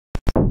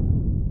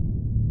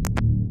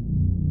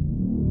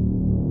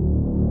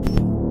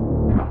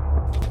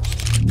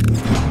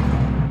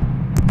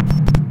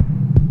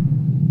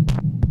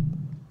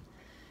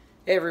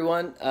Hey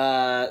everyone,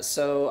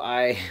 so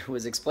I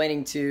was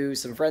explaining to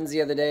some friends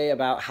the other day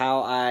about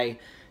how I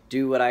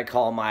do what I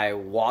call my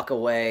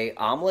walk-away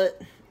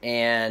omelet,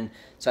 and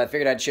so I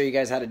figured I'd show you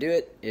guys how to do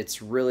it.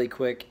 It's really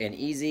quick and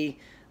easy.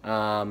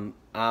 I'm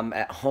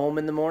at home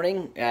in the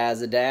morning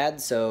as a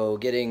dad, so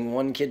getting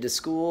one kid to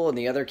school and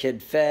the other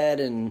kid fed,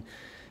 and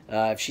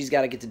if she's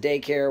got to get to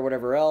daycare or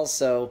whatever else,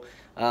 so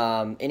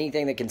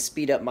anything that can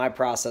speed up my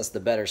process, the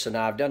better. So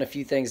now I've done a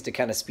few things to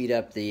kind of speed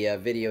up the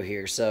video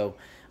here, so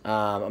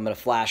I'm going to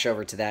flash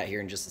over to that here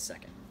in just a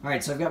second.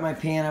 Alright, so I've got my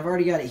pan. I've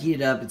already got it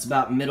heated up. It's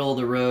about middle of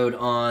the road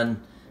on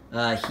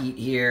heat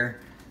here.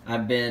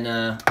 I've been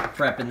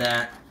prepping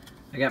that.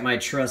 I got my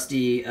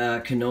trusty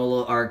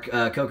canola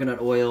or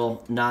coconut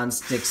oil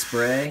non-stick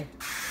spray.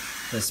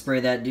 So I spray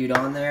that dude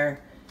on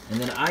there. And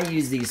then I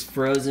use these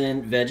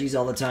frozen veggies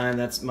all the time.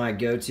 That's my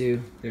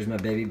go-to. There's my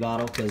baby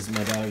bottle because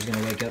my daughter's going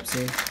to wake up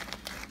soon.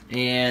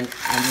 And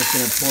I'm just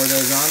going to pour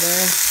those on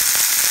there.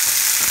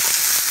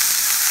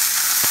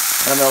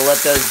 I'm going to let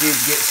those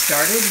dudes get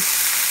started.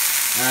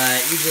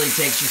 It usually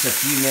takes just a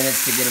few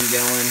minutes to get them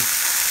going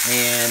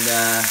and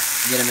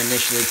get them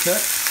initially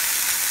cooked.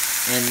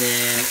 And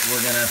then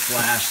we're going to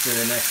flash to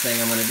the next thing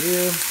I'm going to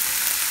do.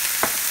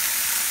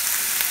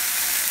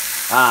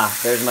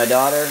 There's my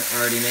daughter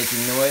already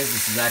making noise.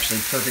 This is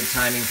actually perfect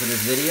timing for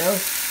this video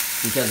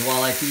because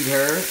while I feed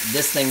her,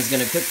 this thing's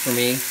going to cook for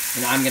me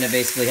and I'm going to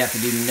basically have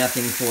to do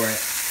nothing for it.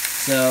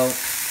 So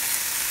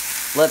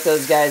let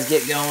those guys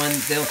get going.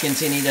 They'll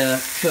continue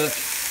to cook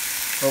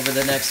over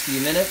the next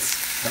few minutes.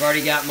 I've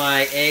already got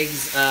my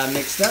eggs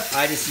mixed up.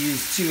 I just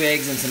used 2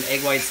 eggs and some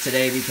egg whites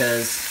today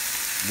because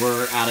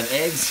we're out of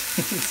eggs.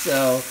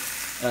 So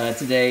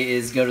today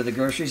is go to the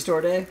grocery store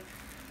day.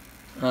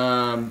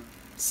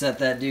 Set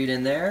that dude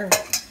in there.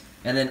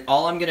 And then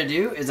all I'm going to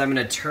do is I'm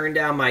going to turn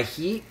down my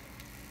heat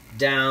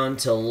down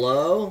to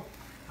low.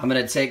 I'm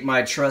going to take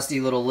my trusty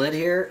little lid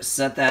here,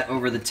 set that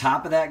over the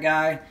top of that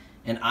guy,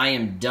 and I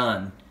am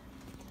done.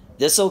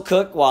 This will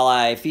cook while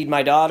I feed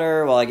my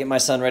daughter, while I get my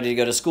son ready to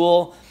go to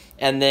school,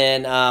 and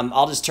then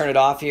I'll just turn it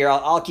off here.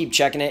 I'll keep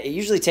checking it. It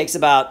usually takes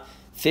about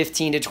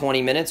 15 to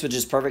 20 minutes, which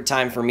is perfect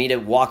time for me to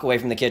walk away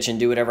from the kitchen,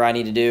 do whatever I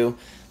need to do,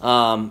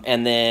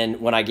 and then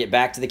when I get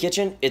back to the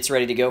kitchen, it's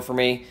ready to go for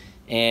me,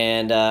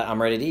 and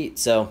I'm ready to eat.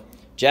 So,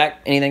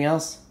 Jack, anything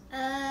else?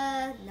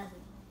 Nothing.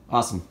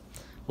 Awesome.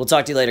 We'll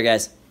talk to you later,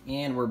 guys.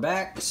 And we're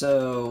back,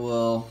 so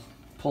we'll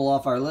pull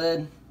off our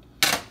lid.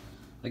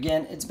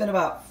 Again, it's been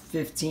about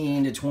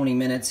 15 to 20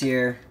 minutes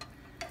here,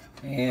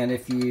 and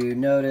if you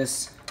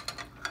notice,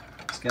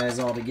 this guy's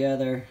all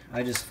together.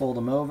 I just fold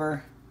them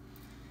over.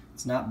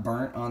 It's not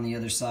burnt on the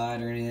other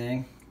side or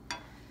anything.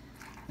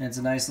 And it's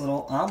a nice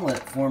little omelet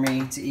for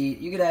me to eat.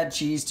 You could add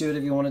cheese to it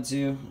if you wanted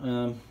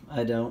to.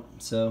 I don't,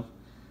 so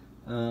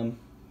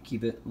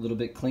keep it a little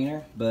bit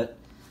cleaner, but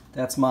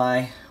that's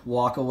my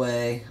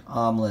walk-away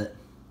omelet.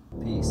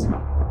 Peace.